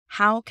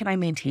How can I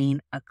maintain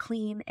a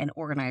clean and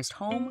organized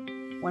home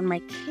when my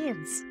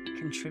kids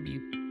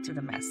contribute to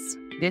the mess?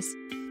 This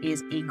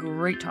is a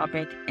great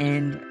topic,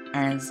 and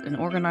as an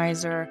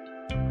organizer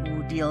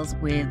who deals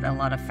with a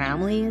lot of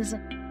families,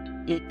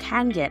 it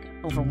can get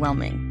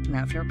overwhelming.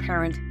 Now, if you're a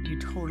parent, you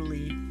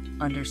totally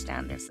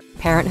understand this.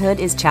 Parenthood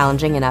is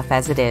challenging enough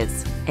as it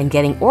is, and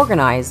getting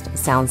organized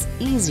sounds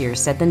easier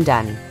said than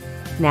done.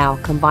 Now,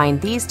 combine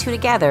these two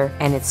together,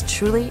 and it's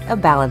truly a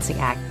balancing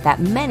act that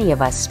many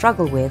of us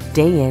struggle with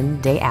day in,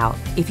 day out.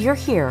 If you're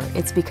here,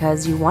 it's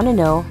because you want to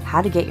know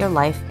how to get your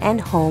life and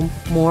home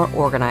more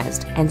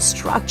organized and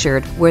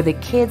structured where the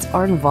kids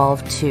are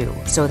involved too,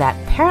 so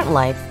that parent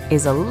life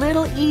is a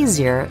little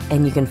easier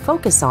and you can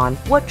focus on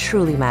what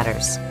truly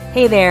matters.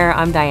 Hey there,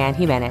 I'm Dianne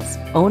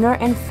𝗥𝗲𝗃𝗏𝘀, owner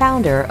and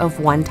founder of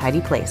One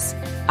Tidy Place.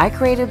 I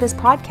created this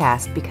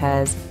podcast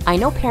because I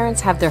know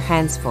parents have their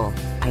hands full.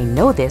 I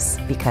know this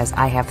because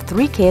I have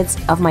 3 kids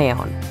of my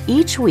own.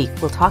 Each week,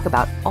 we'll talk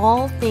about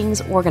all things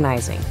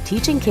organizing,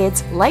 teaching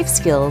kids life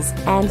skills,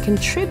 and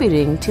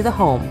contributing to the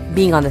home,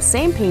 being on the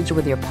same page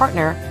with your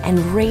partner, and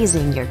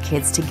raising your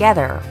kids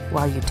together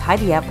while you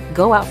tidy up,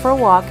 go out for a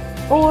walk,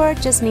 or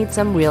just need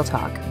some real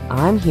talk.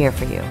 I'm here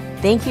for you.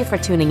 Thank you for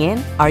tuning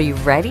in. Are you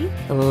ready?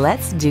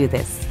 Let's do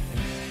this.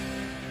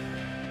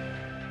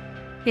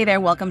 Hey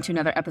there, welcome to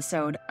another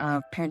episode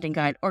of Parenting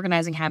Guide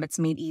Organizing Habits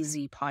Made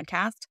Easy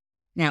podcast.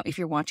 Now, if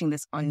you're watching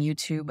this on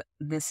YouTube,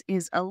 this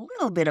is a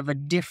little bit of a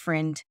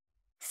different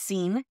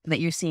scene that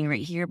you're seeing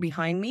right here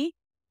behind me,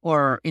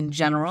 or in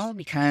general,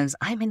 because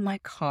I'm in my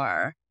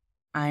car.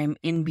 I'm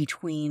in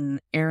between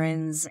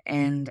errands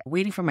and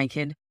waiting for my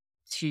kid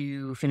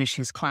to finish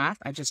his class.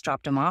 I just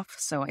dropped him off.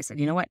 So I said,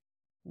 you know what?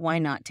 Why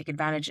not take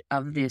advantage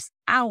of this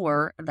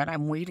hour that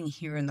I'm waiting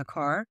here in the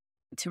car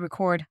to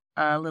record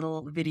a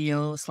little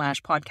video /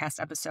 podcast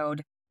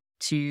episode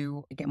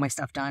to get my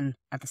stuff done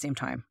at the same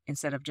time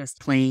instead of just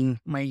playing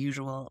my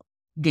usual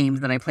games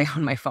that I play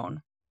on my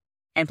phone.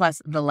 And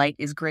plus, the light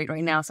is great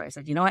right now. So I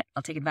said, you know what?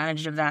 I'll take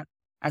advantage of that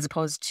as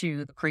opposed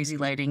to the crazy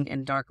lighting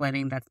and dark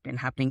lighting that's been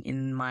happening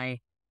in my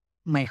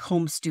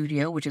home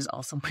studio, which is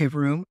also my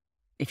room.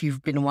 If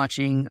you've been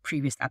watching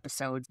previous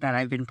episodes that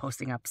I've been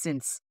posting up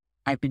since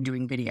I've been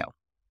doing video.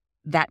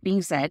 That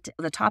being said,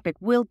 the topic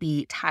we'll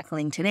be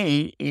tackling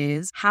today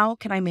is how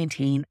can I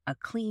maintain a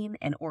clean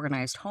and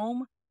organized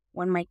home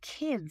when my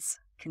kids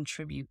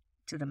contribute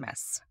to the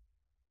mess?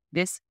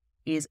 This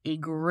is a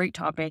great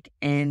topic,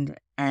 and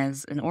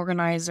as an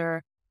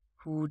organizer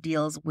who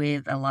deals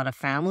with a lot of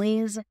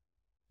families,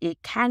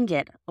 it can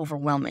get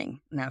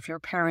overwhelming. Now, if you're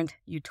a parent,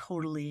 you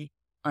totally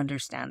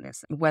understand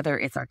this, whether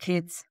it's our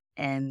kids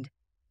and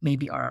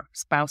maybe our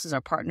spouses,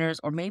 our partners,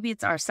 or maybe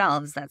it's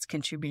ourselves that's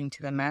contributing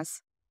to the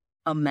mess.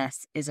 A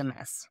mess is a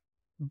mess.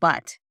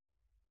 But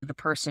the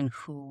person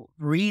who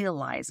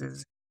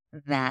realizes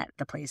that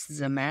the place is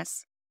a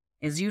mess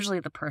is usually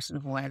the person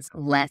who has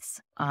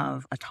less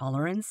of a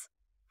tolerance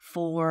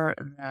for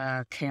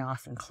the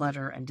chaos and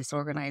clutter and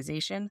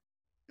disorganization.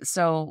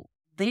 So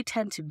they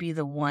tend to be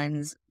the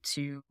ones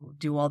to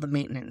do all the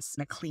maintenance,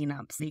 the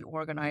cleanups, the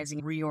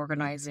organizing,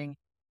 reorganizing,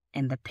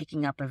 and the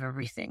picking up of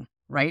everything,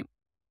 right?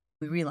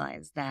 We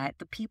realize that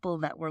the people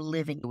that we're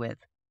living with,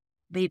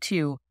 they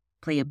too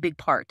play a big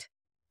part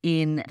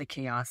in the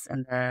chaos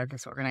and the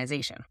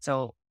disorganization.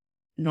 So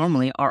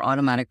normally our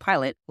automatic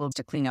pilot will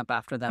to clean up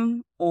after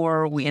them,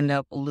 or we end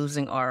up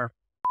losing our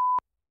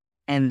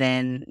and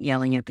then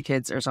yelling at the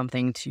kids or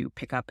something to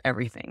pick up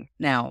everything.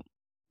 Now,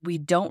 we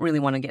don't really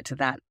want to get to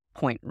that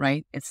point,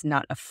 right? It's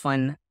not a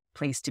fun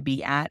place to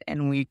be at,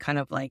 and we kind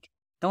of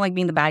don't like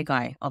being the bad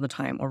guy all the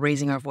time or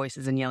raising our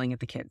voices and yelling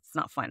at the kids. It's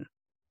not fun.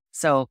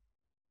 So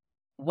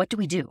what do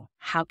we do?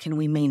 How can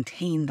we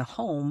maintain the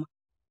home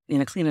in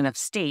a clean enough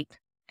state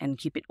and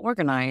keep it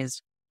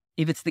organized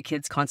if it's the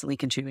kids constantly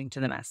contributing to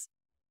the mess?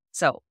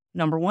 So,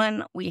 number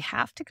one, we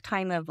have to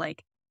kind of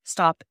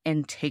stop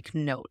and take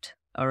note,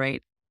 all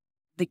right?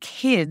 The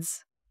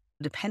kids,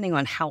 depending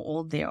on how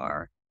old they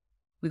are,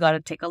 we got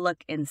to take a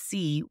look and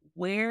see,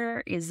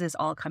 where is this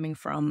all coming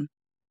from?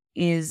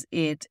 Is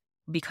it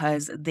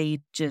because they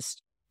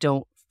just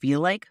don't feel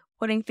like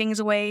putting things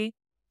away?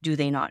 Do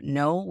they not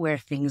know where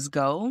things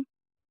go?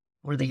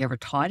 Were they ever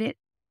taught it?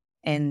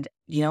 And,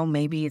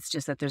 maybe it's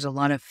just that there's a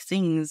lot of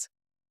things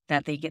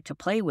that they get to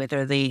play with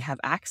or they have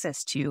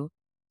access to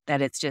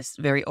that it's just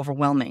very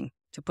overwhelming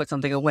to put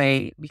something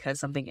away because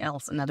something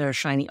else, another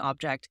shiny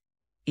object,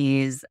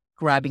 is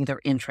grabbing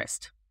their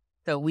interest.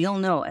 So we all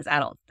know as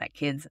adults that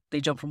kids, they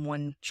jump from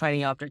one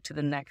shiny object to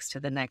the next, to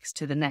the next,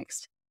 to the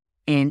next.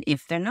 And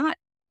if they're not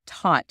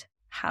taught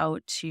how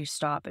to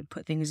stop and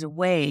put things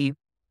away,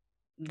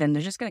 then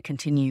they're just going to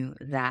continue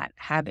that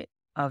habit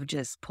of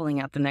just pulling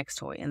out the next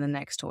toy and the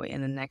next toy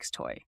and the next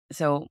toy.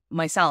 So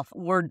myself,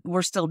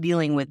 we're still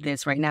dealing with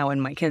this right now,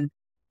 and my kids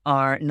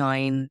are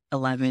 9,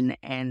 11,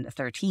 and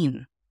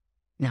 13.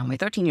 Now, my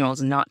 13-year-old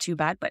is not too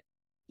bad, but,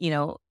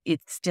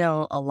 it's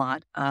still a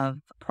lot of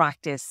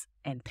practice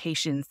and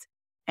patience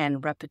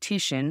and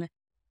repetition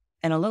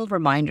And a little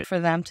reminder for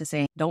them to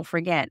say, don't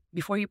forget,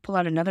 before you pull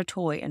out another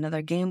toy,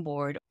 another game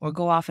board, or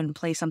go off and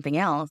play something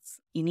else,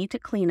 you need to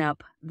clean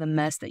up the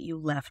mess that you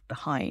left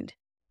behind.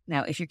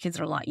 Now, if your kids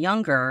are a lot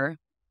younger,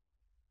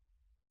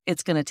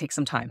 it's going to take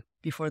some time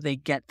before they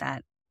get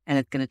that. And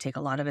it's going to take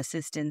a lot of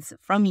assistance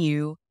from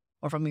you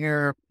or from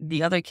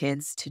the other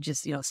kids to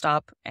just,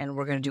 stop, and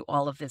we're going to do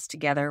all of this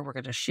together. We're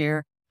going to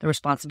share the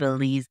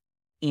responsibilities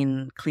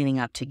in cleaning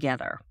up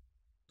together.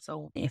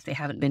 So if they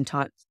haven't been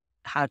taught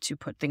how to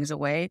put things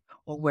away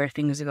or where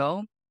things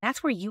go,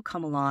 that's where you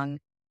come along,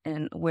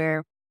 and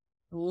where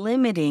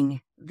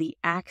limiting the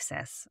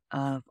access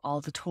of all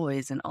the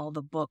toys and all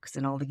the books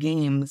and all the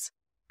games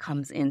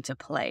comes into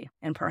play.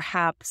 And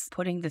perhaps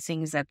putting the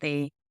things that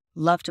they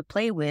love to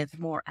play with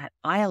more at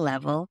eye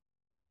level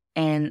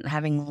and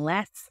having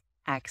less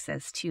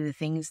access to the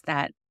things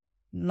that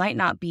might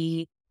not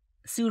be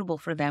suitable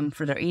for them,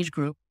 for their age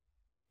group,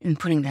 and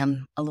putting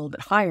them a little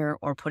bit higher,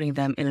 or putting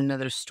them in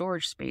another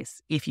storage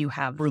space if you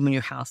have room in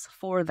your house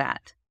for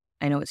that.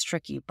 I know it's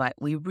tricky, but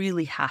we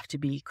really have to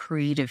be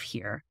creative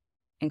here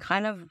and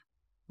kind of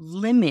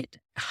limit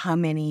how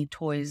many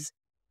toys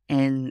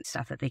and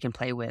stuff that they can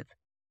play with.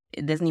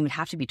 It doesn't even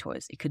have to be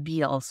toys. It could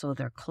be also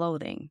their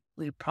clothing.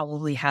 We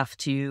probably have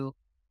to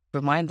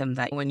remind them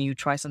that when you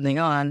try something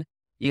on,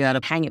 you got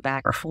to hang it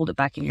back or fold it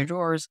back in your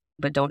drawers,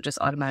 but don't just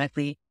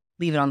automatically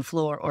leave it on the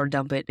floor or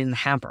dump it in the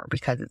hamper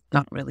because it's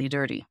not really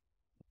dirty.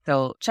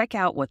 So check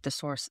out what the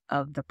source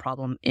of the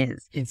problem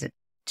is. Is it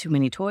too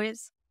many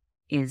toys?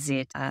 Is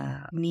it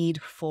a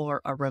need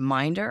for a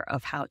reminder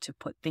of how to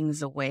put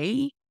things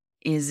away?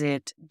 Is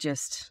it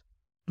just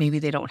maybe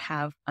they don't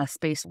have a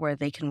space where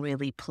they can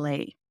really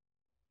play,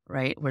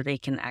 right? Where they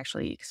can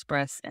actually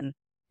express and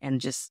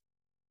just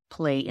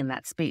play in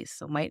that space.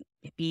 So might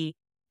it be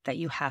that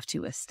you have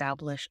to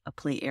establish a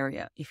play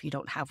area if you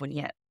don't have one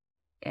yet.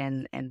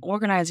 And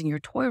organizing your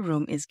toy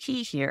room is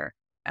key here.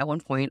 At one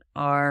point,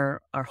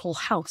 our whole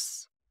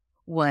house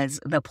was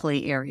the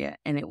play area,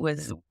 and it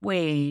was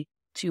way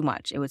too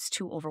much. It was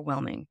too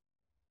overwhelming.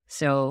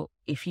 So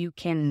if you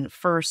can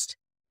first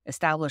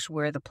establish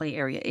where the play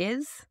area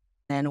is,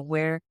 then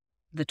where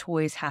the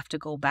toys have to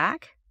go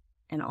back,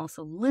 and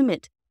also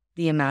limit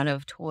the amount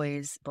of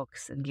toys,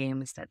 books, and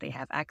games that they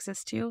have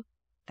access to,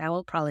 that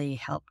will probably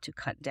help to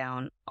cut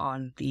down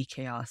on the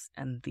chaos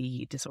and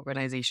the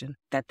disorganization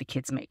that the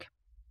kids make.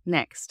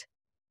 Next,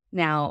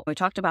 now we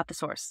talked about the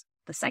source.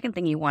 The second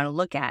thing you want to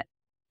look at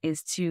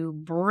is to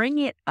bring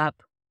it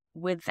up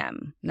with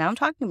them. Now I'm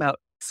talking about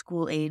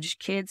school-age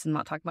kids. I'm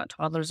not talking about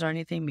toddlers or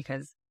anything,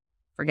 because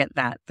forget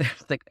that.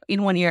 There's like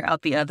in one ear,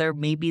 out the other.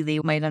 Maybe they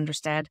might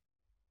understand.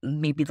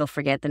 Maybe they'll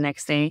forget the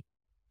next day.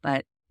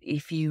 But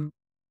if you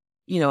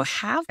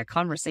have a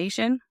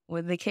conversation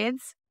with the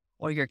kids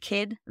or your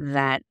kid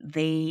that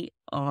they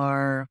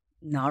are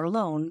not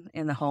alone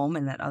in the home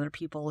and that other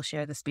people will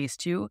share the space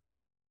too,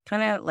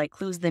 kind of like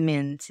clues them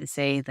in to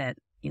say that,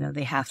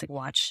 they have to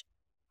watch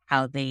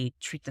how they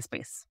treat the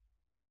space.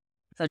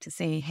 So to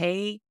say,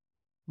 hey,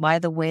 by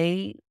the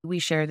way, we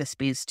share the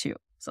space too,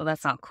 so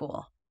that's not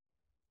cool.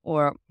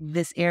 Or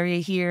this area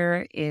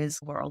here is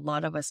where a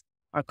lot of us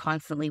are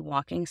constantly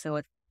walking, so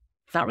it's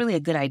not really a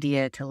good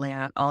idea to lay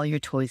out all your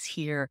toys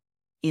here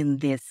in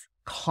this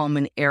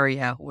common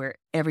area where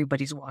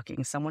everybody's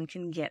walking. Someone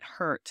can get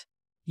hurt.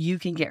 You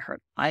can get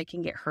hurt. I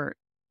can get hurt.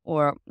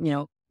 Or,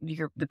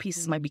 the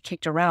pieces might be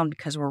kicked around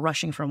because we're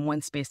rushing from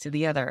one space to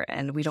the other,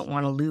 and we don't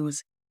want to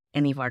lose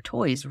any of our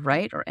toys,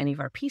 right? Or any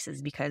of our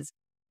pieces, because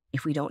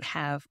if we don't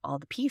have all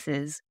the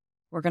pieces,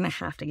 we're going to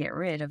have to get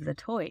rid of the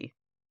toy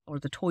or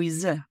the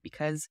toys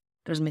because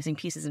there's missing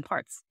pieces and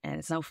parts. And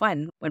it's no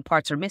fun when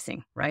parts are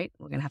missing, right?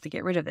 We're going to have to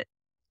get rid of it.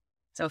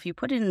 So if you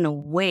put it in a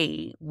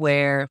way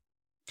where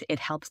it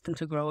helps them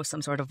to grow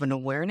some sort of an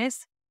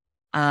awareness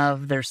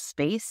of their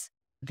space,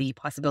 the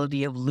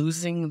possibility of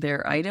losing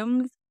their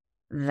items,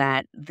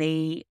 that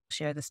they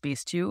share the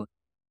space too,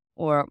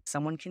 or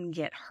someone can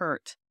get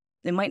hurt,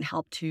 it might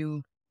help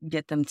to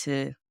get them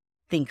to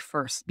think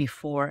first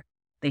before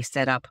they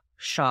set up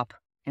shop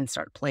and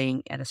start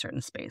playing at a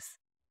certain space,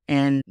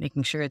 and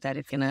making sure that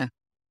it's in a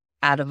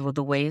out of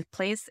the way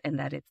place and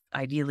that it's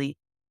ideally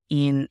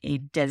in a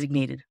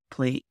designated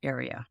play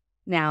area.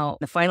 Now,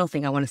 the final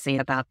thing I want to say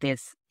about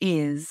this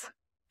is,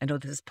 I know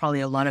this is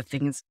probably a lot of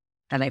things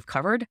that I've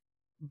covered,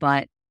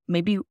 but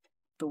maybe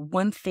the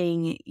one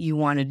thing you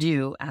want to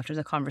do after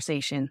the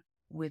conversation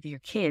with your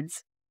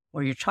kids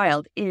or your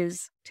child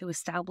is to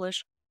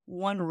establish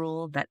one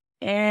rule that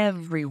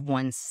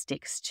everyone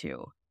sticks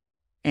to.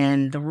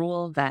 And the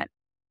rule that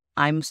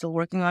I'm still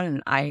working on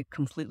and I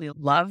completely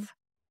love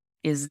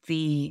is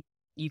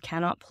you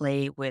cannot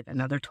play with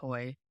another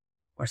toy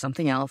or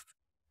something else,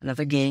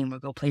 another game, or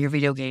go play your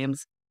video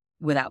games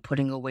without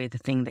putting away the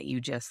thing that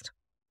you just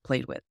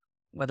played with,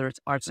 whether it's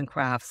arts and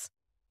crafts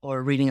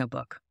or reading a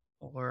book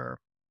or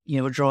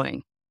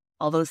drawing.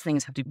 All those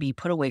things have to be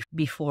put away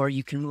before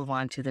you can move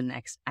on to the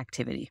next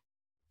activity.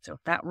 So if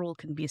that rule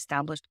can be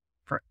established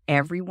for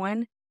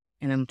everyone,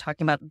 and I'm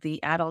talking about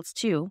the adults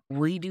too,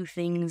 we do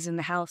things in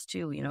the house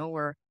too,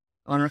 we're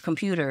on our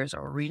computers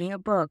or reading a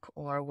book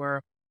or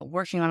we're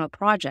working on a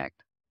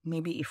project,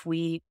 maybe if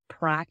we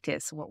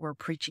practice what we're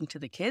preaching to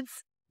the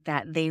kids,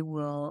 that they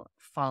will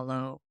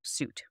follow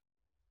suit.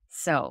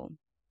 So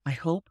I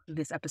hope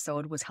this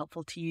episode was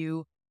helpful to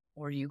you,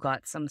 or you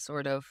got some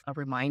sort of a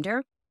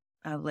reminder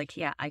of like,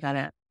 yeah, I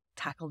gotta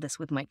tackle this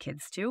with my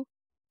kids too.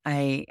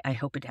 I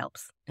hope it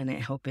helps, and I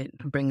hope it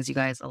brings you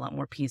guys a lot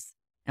more peace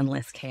and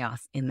less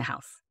chaos in the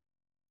house.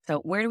 So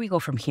where do we go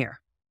from here?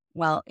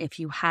 Well, if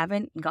you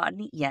haven't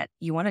gotten it yet,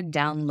 you want to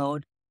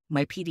download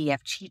my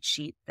PDF cheat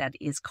sheet that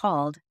is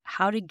called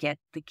How to Get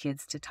the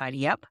Kids to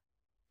Tidy Up.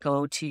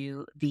 Go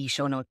to the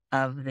show notes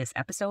of this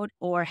episode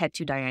or head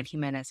to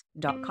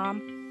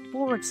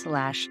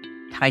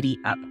diannejimenez.com/tidy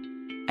up.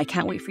 I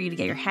can't wait for you to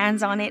get your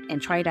hands on it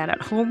and try it out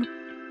at home.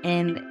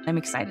 And I'm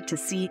excited to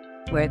see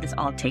where this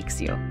all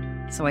takes you.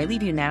 So I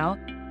leave you now,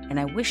 and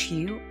I wish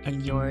you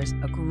and yours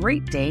a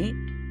great day,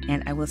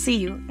 and I will see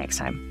you next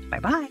time.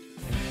 Bye-bye.